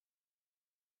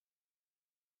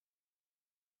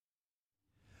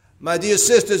My dear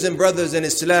sisters and brothers in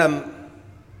Islam,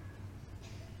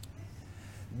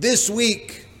 this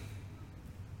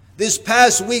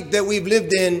past week that we've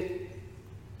lived in,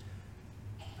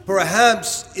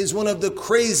 perhaps is one of the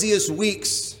craziest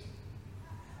weeks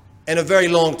in a very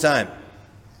long time.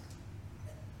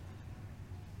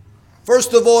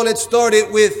 First of all, it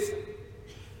started with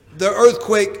the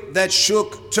earthquake that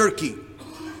shook Turkey.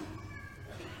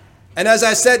 And as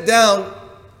I sat down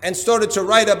and started to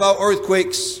write about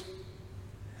earthquakes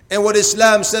and what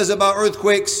Islam says about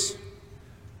earthquakes,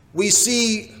 we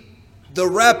see the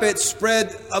rapid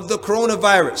spread of the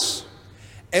coronavirus.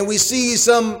 And we see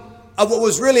some of what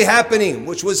was really happening,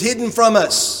 which was hidden from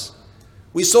us.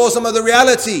 We saw some of the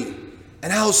reality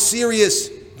and how serious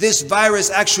this virus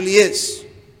actually is.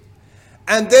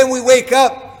 And then we wake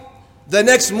up the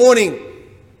next morning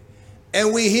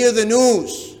and we hear the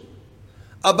news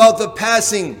about the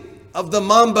passing of the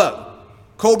Mamba,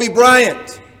 Kobe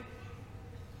Bryant.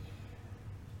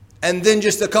 And then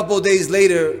just a couple of days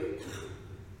later,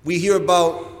 we hear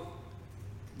about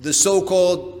the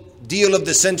so-called deal of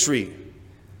the century,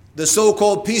 the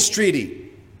so-called peace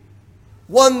treaty.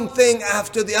 One thing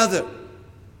after the other.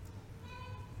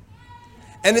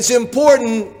 And it's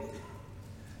important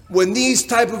when these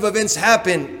type of events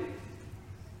happen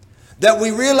that we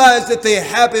realize that they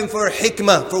happen for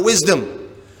hikmah, for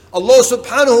wisdom. Allah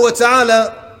subhanahu wa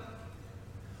ta'ala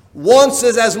wants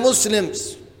us as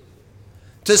Muslims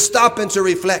to stop and to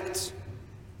reflect.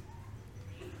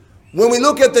 When we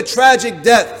look at the tragic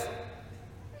death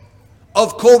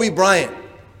of Kobe Bryant,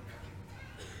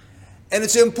 and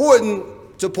it's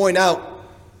important to point out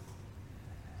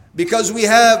because we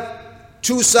have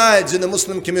two sides in the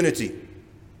Muslim community.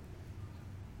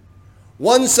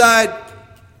 One side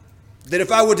that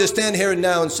if I were to stand here and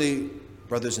now and say,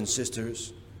 brothers and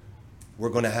sisters, we're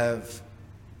going to have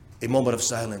a moment of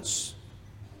silence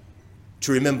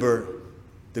to remember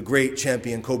the great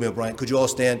champion Kobe Bryant. Could you all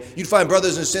stand? You'd find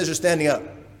brothers and sisters standing up.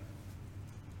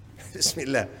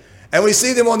 Bismillah. And we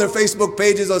see them on their Facebook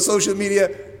pages, on social media.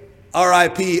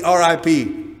 R.I.P.,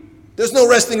 R.I.P. There's no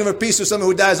resting of a peace for someone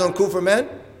who dies on kufr, man.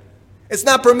 It's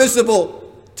not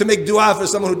permissible to make dua for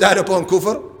someone who died upon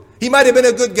kufr. He might have been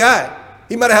a good guy.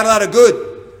 He might have had a lot of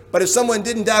good. But if someone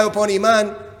didn't die upon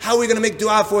iman, how are we going to make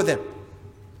dua for them?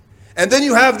 And then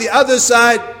you have the other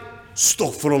side.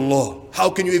 Astaghfirullah. How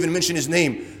can you even mention his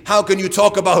name? How can you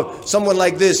talk about someone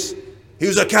like this? He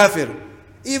was a kafir.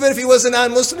 Even if he was a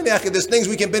non-Muslim, there's things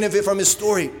we can benefit from his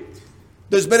story.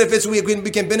 There's benefits we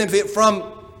can benefit from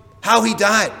how he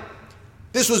died.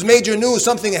 This was major news,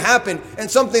 something that happened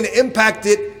and something that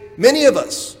impacted many of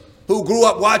us who grew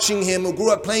up watching him, who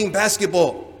grew up playing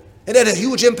basketball. It had a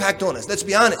huge impact on us, let's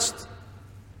be honest.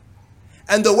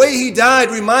 And the way he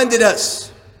died reminded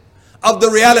us of the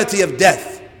reality of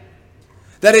death.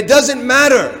 That it doesn't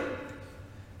matter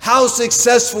how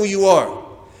successful you are.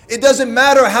 It doesn't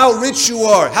matter how rich you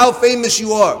are, how famous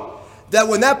you are. That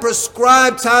when that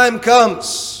prescribed time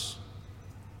comes,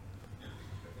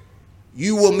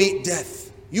 you will meet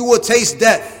death. You will taste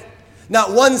death.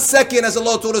 Not 1 second, as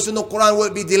Allah told us in the Quran,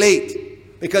 will be delayed.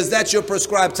 Because that's your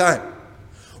prescribed time.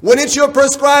 When it's your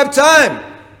prescribed time,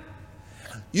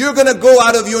 you're going to go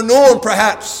out of your norm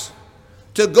perhaps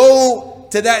to go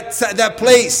to that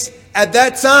place at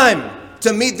that time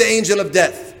to meet the angel of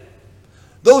death.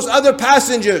 Those other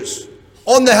passengers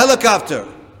on the helicopter,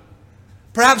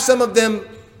 perhaps some of them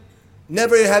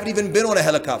never have even been on a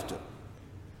helicopter.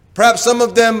 Perhaps some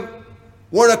of them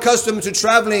weren't accustomed to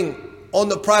traveling on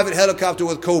the private helicopter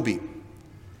with Kobe.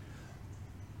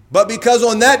 But because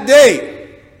on that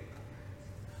day,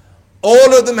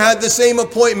 all of them had the same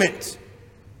appointment,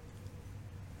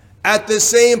 at the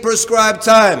same prescribed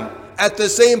time, at the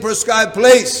same prescribed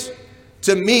place,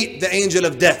 to meet the angel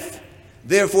of death.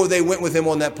 Therefore, they went with him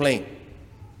on that plane.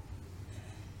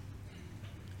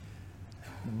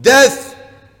 Death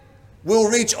will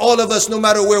reach all of us no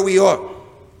matter where we are.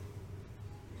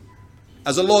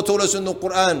 As Allah told us in the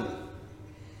Quran,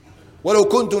 وَلَوْ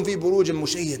كُنْتُمْ فِي بُرُوجٍ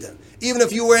مُشَيَّدًا. Even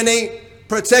if you were in a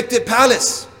protected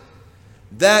palace,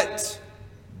 that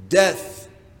death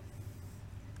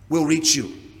will reach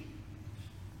you.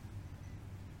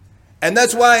 And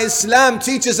that's why Islam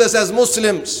teaches us as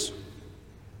Muslims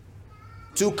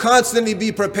to constantly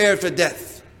be prepared for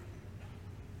death.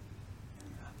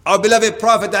 Our beloved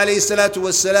Prophet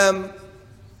ﷺ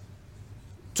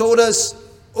told us,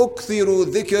 أُكْثِرُوا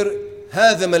ذِكْر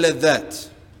هَذَا مَلَذَّاتِ.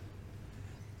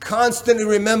 Constantly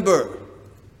remember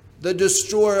the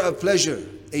destroyer of pleasure,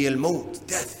 al-maut,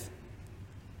 death.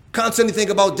 Constantly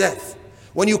think about death.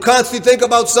 When you constantly think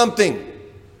about something,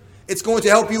 it's going to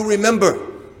help you remember.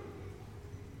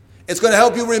 It's going to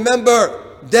help you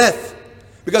remember death.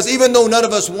 Because even though none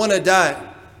of us want to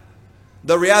die,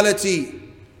 the reality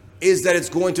is that it's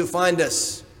going to find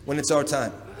us when it's our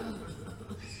time.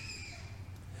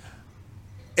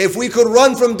 If we could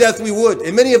run from death, we would.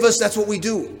 And many of us, that's what we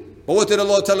do. But what did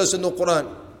Allah tell us in the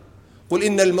Quran? قُلْ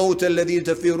إِنَّ الْمَوْتَ الَّذِي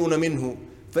تَفِرُونَ مِنْهُ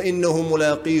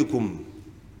فَإِنَّهُ مُلَاقِيكُمْ.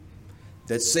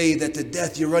 That say that the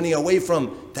death you're running away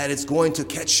from, that it's going to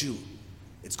catch you.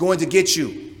 It's going to get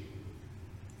you.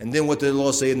 And then what did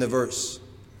Allah say in the verse?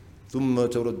 ثُمَّ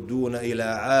تُرَدُّونَ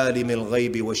إِلَىٰ عَالِمِ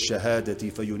الْغَيْبِ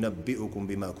وَالشَّهَادَةِ فَيُنَبِّئُكُم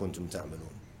بِمَا كُنتُمْ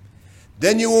تَعْمَلُونَ.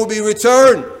 Then you will be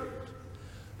returned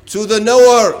to the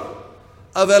knower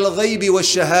of al-ghaybi wa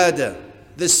shahada,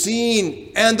 the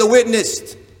seen and the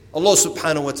witnessed, Allah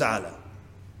subhanahu wa ta'ala.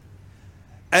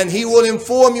 And He will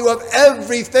inform you of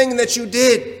everything that you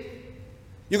did.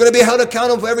 You're going to be held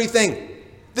accountable for everything.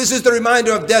 This is the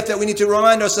reminder of death that we need to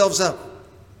remind ourselves of.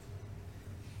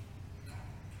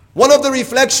 One of the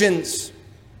reflections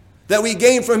that we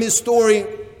gain from his story,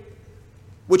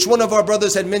 which one of our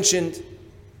brothers had mentioned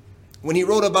when he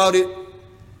wrote about it,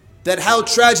 that how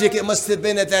tragic it must have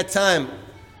been at that time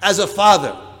as a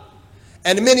father.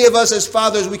 And many of us as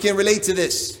fathers, we can relate to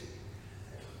this,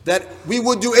 that we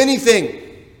would do anything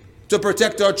to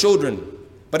protect our children.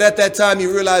 But at that time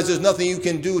you realize there's nothing you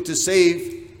can do to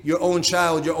save your own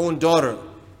child, your own daughter,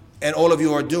 and all of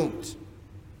you are doomed.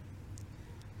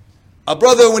 A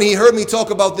brother, when he heard me talk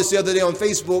about this the other day on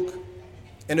Facebook,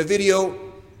 in a video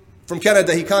from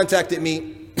Canada, he contacted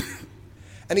me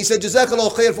and he said,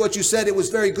 Jazakallah khair for what you said, it was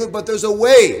very good, but there's a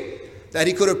way that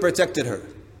he could have protected her.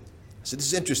 I said, this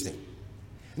is interesting.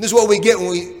 And this is what we get when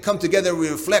we come together and we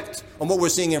reflect on what we're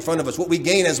seeing in front of us, what we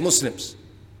gain as Muslims.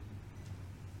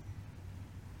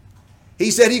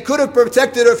 He said he could have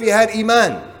protected her if he had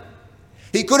iman.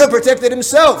 He could have protected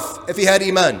himself if he had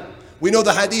iman. We know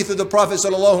the hadith of the Prophet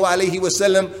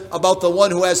ﷺ about the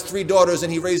one who has 3 daughters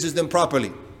and he raises them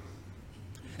properly.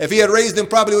 If he had raised them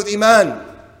properly with iman,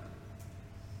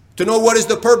 to know what is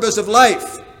the purpose of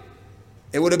life,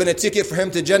 it would have been a ticket for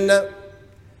him to Jannah,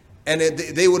 and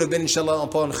they would have been, inshallah,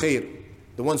 upon khair.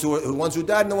 The ones who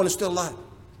died and the one who's still alive.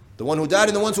 The one who died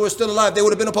and the ones who are still alive, they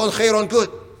would have been upon khair, on good.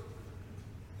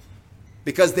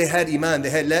 Because they had iman, they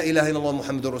had la ilaha illallah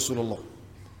Muhammadur Rasulullah.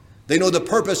 They know the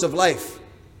purpose of life.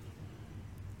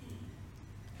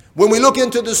 When we look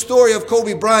into the story of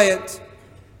Kobe Bryant,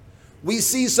 we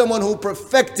see someone who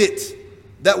perfected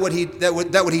what he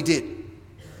did.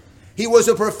 He was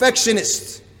a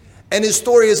perfectionist, and his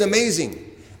story is amazing.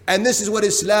 And this is what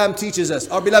Islam teaches us.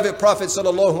 Our beloved Prophet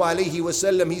sallallahu alaihi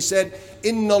wasallam, he said,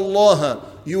 "Inna Allah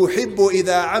yuhibbu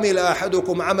idha amila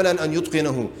ahadukum amalan an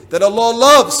yutqinahu." That Allah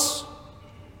loves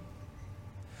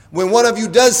when one of you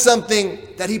does something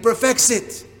that he perfects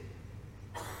it.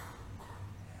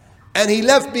 And he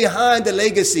left behind a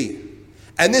legacy.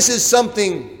 And this is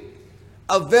something,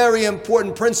 a very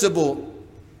important principle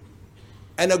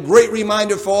and a great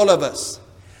reminder for all of us,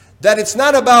 that it's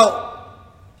not about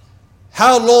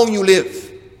how long you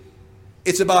live,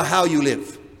 it's about how you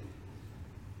live.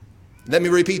 Let me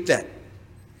repeat that.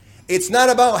 It's not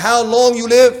about how long you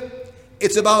live,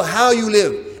 it's about how you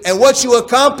live and what you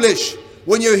accomplish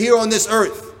when you're here on this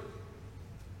earth.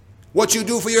 What you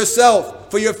do for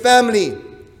yourself, for your family,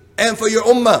 and for your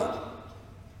ummah.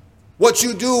 What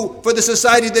you do for the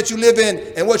society that you live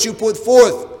in, and what you put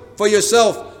forth for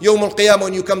yourself Yawm al-Qiyamah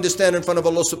when you come to stand in front of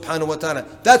Allah subhanahu wa ta'ala.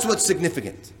 That's what's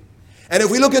significant. And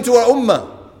if we look into our ummah,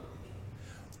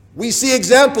 we see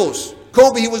examples.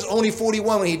 Kobe, he was only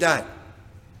 41 when he died.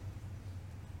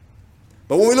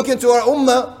 But when we look into our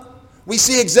ummah, we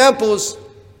see examples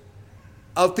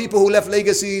of people who left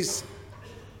legacies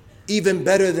even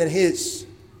better than his.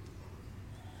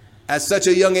 At such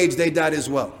a young age, they died as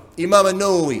well. Imam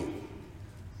al-Nawawi,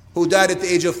 who died at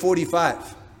the age of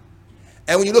 45.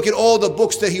 And when you look at all the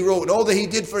books that he wrote, and all that he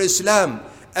did for Islam,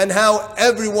 and how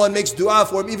everyone makes dua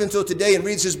for him even till today and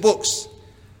reads his books,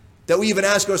 that we even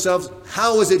ask ourselves,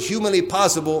 how is it humanly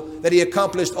possible that he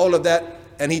accomplished all of that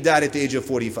and he died at the age of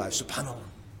 45? Subhanallah.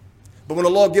 But when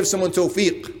Allah gives someone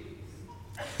tawfiq,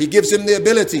 He gives him the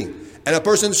ability, and a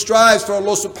person strives for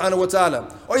Allah subhanahu wa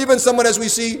ta'ala, or even someone, as we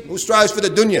see, who strives for the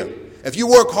dunya. If you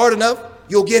work hard enough,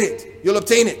 you'll get it, you'll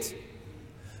obtain it.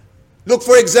 Look,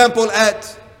 for example,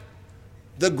 at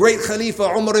the great Khalifa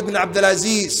Umar ibn Abdul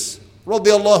Aziz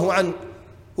radiyallahu anhu,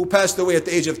 who passed away at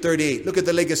the age of 38. Look at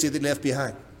the legacy that he left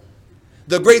behind.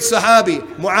 The great Sahabi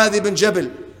Mu'adh ibn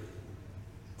Jabal,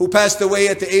 who passed away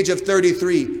at the age of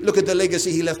 33. Look at the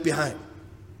legacy he left behind.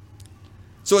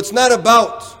 So it's not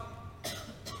about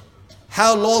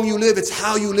how long you live, it's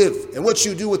how you live and what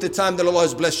you do with the time that Allah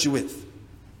has blessed you with.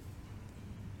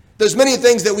 There's many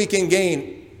things that we can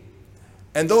gain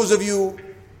And those of you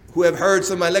who have heard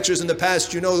some of my lectures in the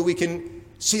past, you know that we can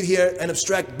sit here and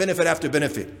abstract benefit after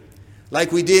benefit.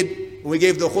 Like we did when we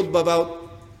gave the khutbah about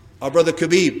our brother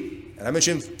Khabib. And I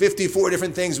mentioned 54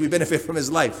 different things we benefit from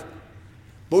his life.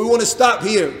 But we want to stop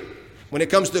here when it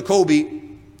comes to Kobe.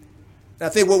 And I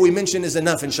think what we mentioned is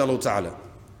enough, inshallah ta'ala.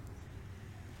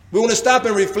 We want to stop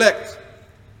and reflect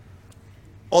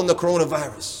on the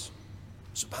coronavirus.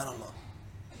 Subhanallah.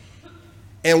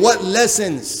 And what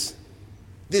lessons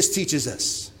this teaches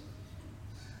us.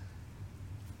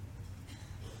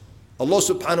 Allah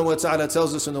subhanahu wa ta'ala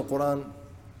tells us in the Quran,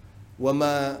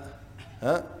 وَمَا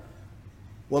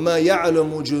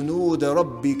يَعْلَمُ جُنُودَ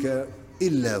رَبِّكَ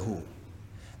إِلَّا هُ.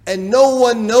 And no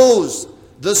one knows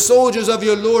the soldiers of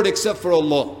your Lord except for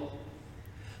Allah.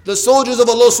 The soldiers of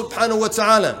Allah subhanahu wa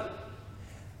ta'ala.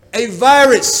 A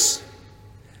virus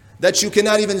that you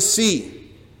cannot even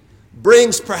see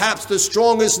brings perhaps the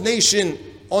strongest nation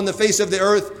on the face of the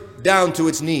earth down to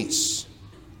its knees.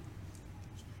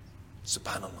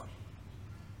 Subhanallah.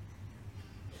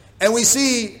 And we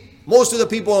see most of the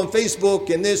people on Facebook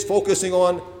and this focusing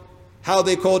on how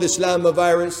they called Islam a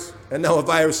virus, and now a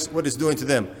virus, what it's doing to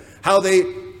them. How they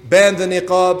banned the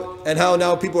niqab, and how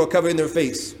now people are covering their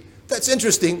face. That's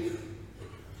interesting.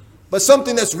 But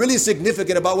something that's really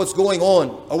significant about what's going on,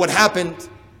 or what happened,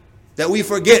 that we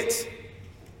forget,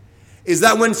 is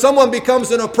that when someone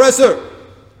becomes an oppressor,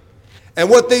 and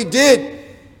what they did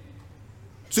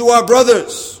to our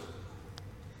brothers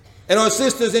and our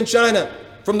sisters in China,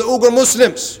 from the Uyghur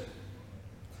Muslims,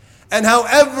 and how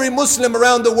every Muslim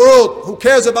around the world who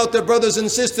cares about their brothers and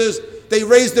sisters, they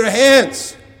raised their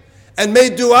hands and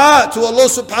made dua to Allah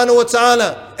subhanahu wa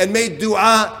ta'ala, and made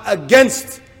dua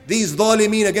against these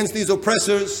dhalimeen, against these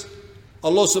oppressors.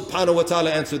 Allah subhanahu wa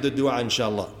ta'ala answered the dua,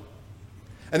 inshallah.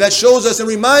 And that shows us and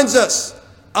reminds us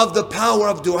of the power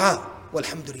of dua.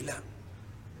 Walhamdulillah.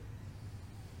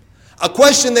 A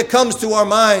question that comes to our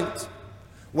mind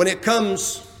when it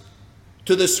comes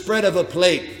to the spread of a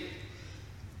plague.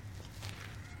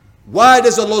 Why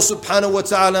does Allah subhanahu wa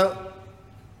ta'ala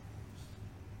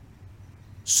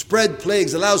spread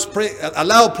plagues,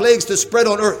 allow plagues to spread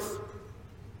on earth?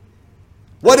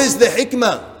 What is the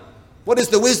hikmah? What is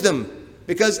the wisdom?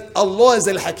 Because Allah is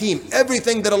al-Hakim.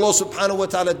 Everything that Allah subhanahu wa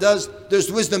ta'ala does,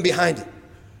 there's wisdom behind it.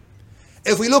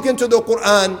 If we look into the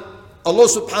Quran, Allah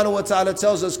subhanahu wa ta'ala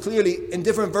tells us clearly in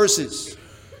different verses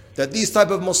that these type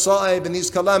of masa'ib and these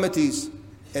calamities,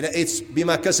 and it's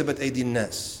bima kasabat aydin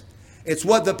nas. It's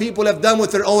what the people have done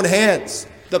with their own hands.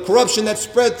 The corruption that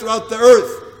spread throughout the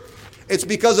earth, it's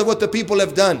because of what the people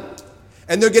have done.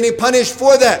 And they're getting punished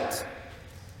for that.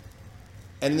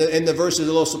 And in the verses,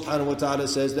 Allah subhanahu wa ta'ala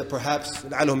says that perhaps they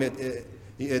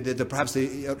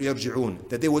yarji'un,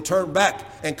 that they will turn back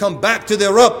and come back to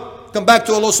their Rabb, come back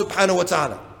to Allah subhanahu wa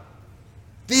ta'ala.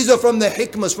 These are from the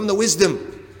hikmas, from the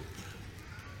wisdom.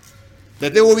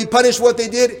 That they will be punished for what they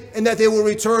did, and that they will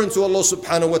return to Allah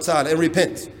subhanahu wa ta'ala and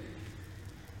repent.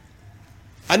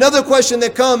 Another question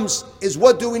that comes is,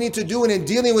 what do we need to do in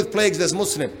dealing with plagues as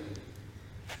Muslim?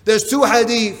 There's two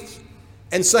hadith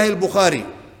in Sahih Bukhari.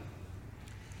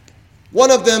 One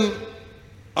of them,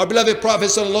 our beloved Prophet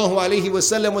sallallahu alaihi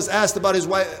wasallam was asked about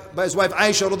by his wife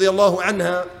Aisha radiallahu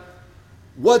anha,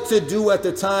 what to do at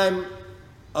the time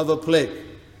of a plague.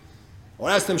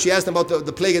 She asked him about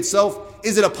the plague itself.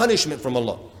 Is it a punishment from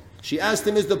Allah? She asked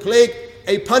him, is the plague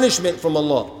a punishment from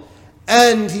Allah?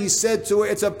 And he said to her,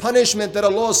 it's a punishment that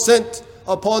Allah sent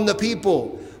upon the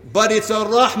people. But it's a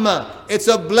rahmah, it's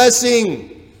a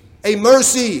blessing, a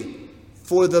mercy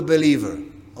for the believer.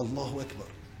 Allahu Akbar.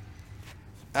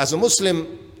 As a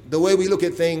Muslim, the way we look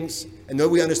at things and the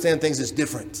way we understand things is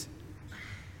different.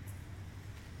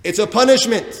 It's a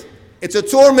punishment, it's a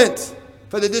torment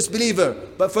for the disbeliever.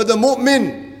 But for the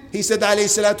mu'min, he said alayhi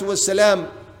salatu wassalam,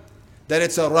 that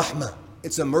it's a rahmah,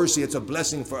 it's a mercy, it's a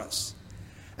blessing for us.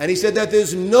 And he said that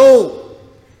there's no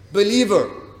believer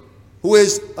who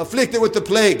is afflicted with the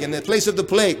plague, in the place of the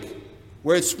plague,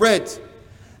 where it spread,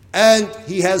 and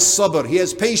he has sabr, he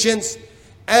has patience,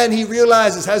 and he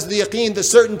realizes, has the yaqeen, the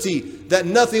certainty, that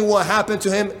nothing will happen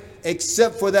to him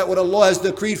except for that what Allah has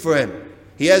decreed for him.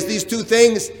 He has these two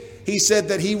things. He said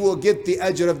that he will get the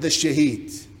ajr of the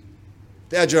shaheed,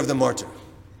 the ajr of the martyr,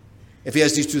 if he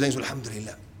has these two things.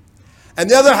 Alhamdulillah. And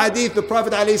the other hadith, the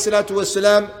Prophet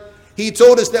ﷺ, he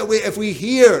told us that if we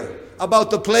hear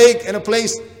about the plague in a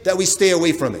place, that we stay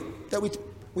away from it, that we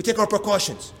take our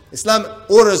precautions. Islam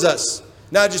orders us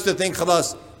not just to think,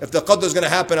 khalas, if the qadr is going to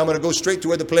happen, I'm going to go straight to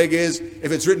where the plague is.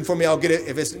 If it's written for me, I'll get it.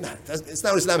 If it's not, it's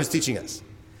not what Islam is teaching us.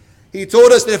 He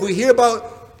told us that if we hear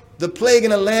about the plague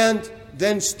in a land,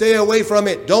 then stay away from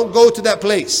it. Don't go to that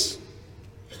place.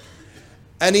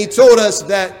 And he told us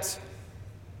that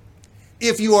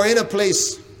if you are in a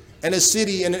place, in a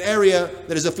city, in an area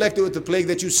that is afflicted with the plague,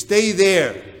 that you stay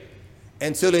there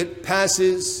until it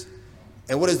passes.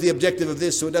 And what is the objective of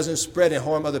this? So it doesn't spread and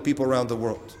harm other people around the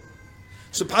world.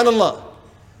 SubhanAllah.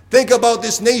 Think about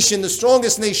this nation, the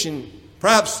strongest nation,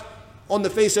 perhaps on the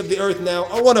face of the earth now,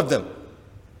 or one of them,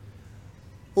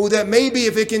 who that maybe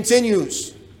if it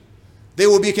continues, they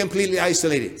will be completely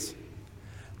isolated.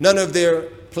 None of their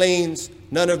planes,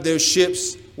 none of their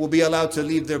ships will be allowed to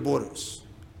leave their borders.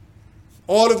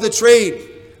 All of the trade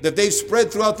that they've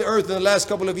spread throughout the earth in the last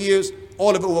couple of years,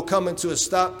 all of it will come into a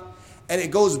stop, and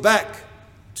it goes back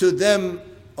to them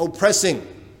oppressing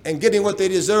and getting what they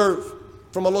deserve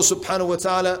from Allah subhanahu wa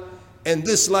ta'ala in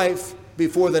this life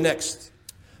before the next.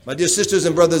 My dear sisters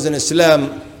and brothers in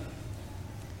Islam,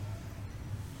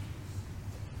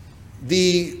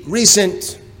 the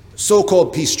recent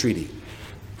so-called peace treaty.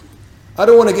 I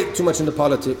don't want to get too much into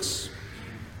politics.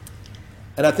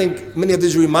 And I think many of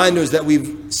these reminders that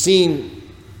we've seen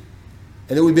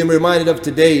and that we've been reminded of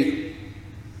today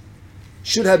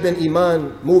should have been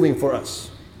iman moving for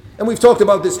us. And we've talked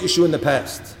about this issue in the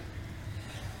past.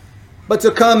 But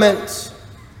to comment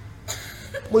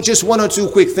with just one or two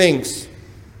quick things.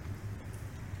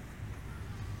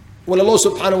 When Allah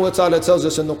subhanahu wa ta'ala tells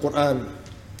us in the Quran,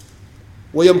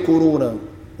 وَيَمْكُرُونَ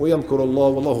وَيَمْكُرُ اللَّهُ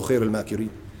وَاللَّهُ خَيْرُ الْمَاكِرِينَ.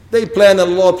 They plan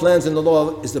and Allah plans and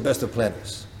Allah is the best of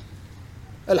planners.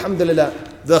 Alhamdulillah.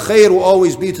 The khair will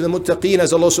always be to the muttaqeen,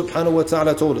 as Allah subhanahu wa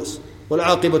ta'ala told us.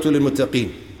 وَالْعَاقِبَةُ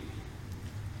لِلْمُتَّقِينَ.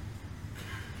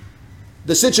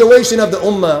 The situation of the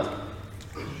ummah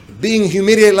being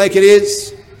humiliated like it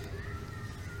is,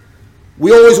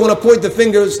 we always want to point the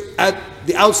fingers at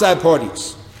the outside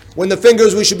parties, when the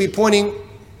fingers we should be pointing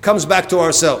comes back to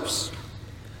ourselves.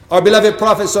 Our beloved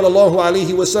Prophet sallallahu alaihi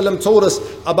wasallam told us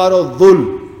about a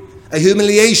dhul, a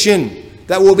humiliation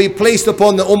that will be placed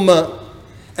upon the ummah,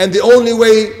 and the only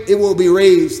way it will be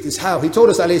raised is how? He told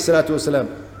us alayhi salatu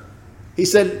wasalam, he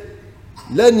said,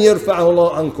 لَنْ يَرْفَعَهُ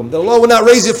اللَّهُ عَنْكُمْ, that Allah will not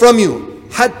raise it from you,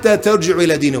 حَتَّى تَرْجِعُوا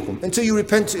إِلَى دِينِكُمْ, until you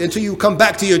repent, until you come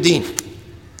back to your deen.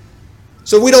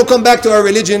 So we don't come back to our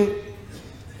religion,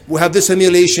 we'll have this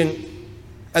humiliation,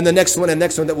 and the next one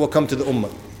that will come to the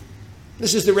ummah.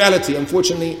 This is the reality,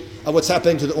 unfortunately, of what's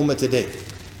happening to the ummah today.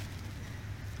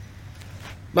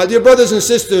 My dear brothers and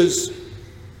sisters,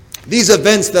 these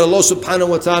events that Allah subhanahu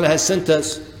wa ta'ala has sent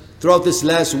us throughout this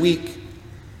last week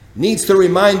needs to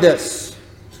remind us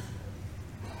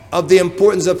of the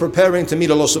importance of preparing to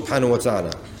meet Allah subhanahu wa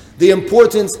ta'ala. The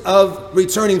importance of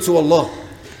returning to Allah.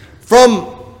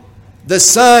 From the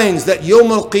signs that Yawm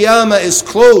al-Qiyamah is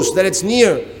close, that it's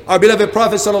near. Our beloved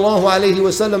Prophet sallallahu alaihi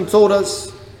wasallam told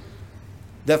us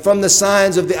that from the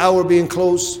signs of the hour being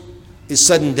close is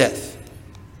sudden death.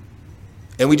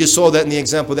 And we just saw that in the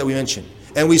example that we mentioned.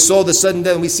 And we saw the sudden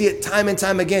death, and we see it time and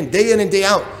time again, day in and day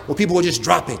out, where people are just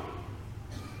dropping.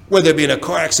 Whether it be in a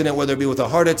car accident, whether it be with a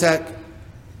heart attack,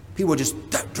 people are just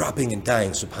dropping and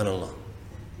dying, subhanAllah.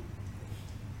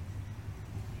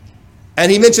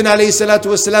 And he mentioned, alayhi salatu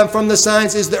wasalam, from the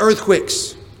signs is the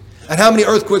earthquakes. And how many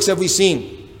earthquakes have we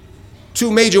seen?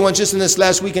 2 major ones just in this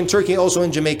last week in Turkey, also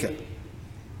in Jamaica.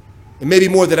 And maybe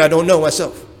more that I don't know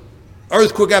myself.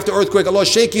 Earthquake after earthquake, Allah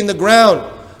shaking the ground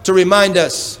to remind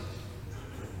us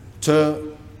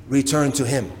to return to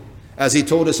Him. As He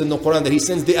told us in the Quran that He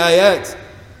sends the ayat,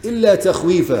 إِلَّا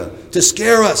تَخْوِيفًا, to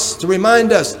scare us, to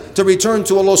remind us to return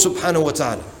to Allah subhanahu wa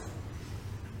ta'ala.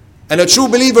 And a true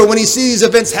believer, when he sees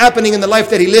events happening in the life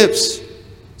that he lives,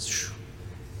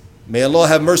 may Allah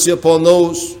have mercy upon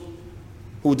those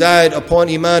who died upon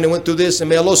iman and went through this, and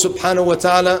may Allah subhanahu wa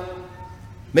ta'ala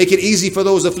make it easy for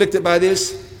those afflicted by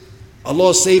this.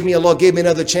 Allah saved me, Allah gave me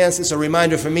another chance. It's a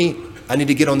reminder for me, I need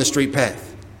to get on the straight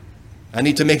path. I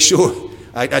need to make sure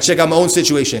I check out my own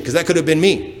situation, because that could have been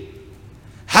me.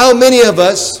 How many of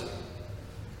us,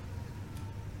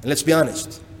 and let's be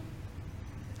honest,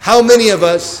 how many of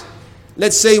us,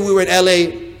 let's say we were in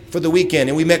LA for the weekend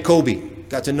and we met Kobe,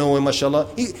 got to know him, mashallah.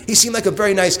 He seemed like a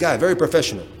very nice guy, very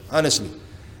professional, honestly.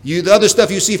 The other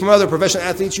stuff you see from other professional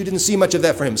athletes, you didn't see much of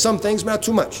that for him. Some things, but not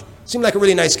too much. Seemed like a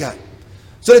really nice guy.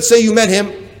 So let's say you met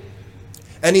him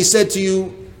and he said to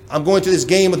you, I'm going to this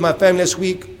game with my family this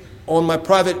week on my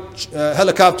private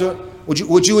helicopter.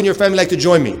 Would you and your family like to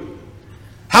join me?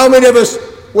 How many of us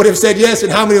would have said yes,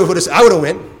 and how many would have said, I would have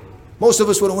went? Most of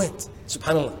us would have went,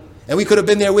 subhanAllah. And we could have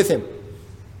been there with him.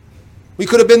 We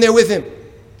could have been there with him.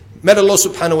 Met Allah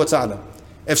subhanahu wa ta'ala.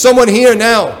 If someone here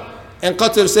now in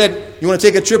Qatar said, you want to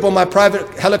take a trip on my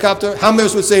private helicopter? How many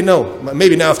of us would say no?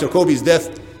 Maybe now after Kobe's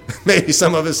death, maybe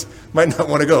some of us might not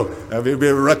want to go. We'd be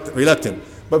reluctant.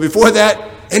 But before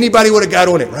that, anybody would have got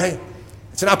on it, right?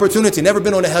 It's an opportunity. Never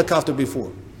been on a helicopter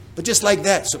before. But just like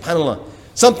that, subhanAllah,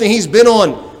 something he's been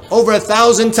on over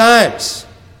 1,000 times.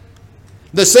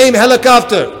 The same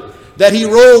helicopter that he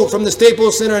rode from the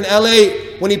Staples Center in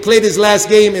LA when he played his last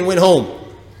game and went home,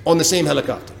 on the same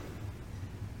helicopter.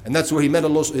 And that's where he met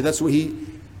Allah, that's where he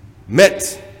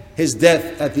met his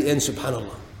death at the end,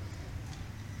 subhanAllah.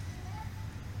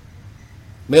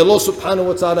 May Allah subhanahu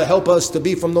wa ta'ala help us to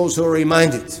be from those who are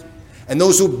reminded and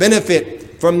those who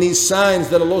benefit from these signs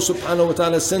that Allah subhanahu wa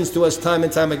ta'ala sends to us time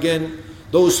and time again.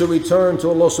 Those who return to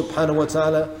Allah subhanahu wa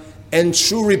ta'ala and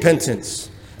true repentance,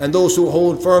 and those who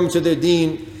hold firm to their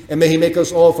deen. And may He make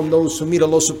us all from those who meet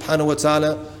Allah subhanahu wa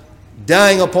ta'ala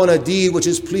dying upon a deed which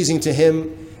is pleasing to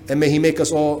Him. And may He make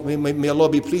us all, may Allah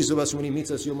be pleased with us when He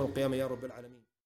meets us Yawm al-Qiyamah, Ya Rabbil Alameen.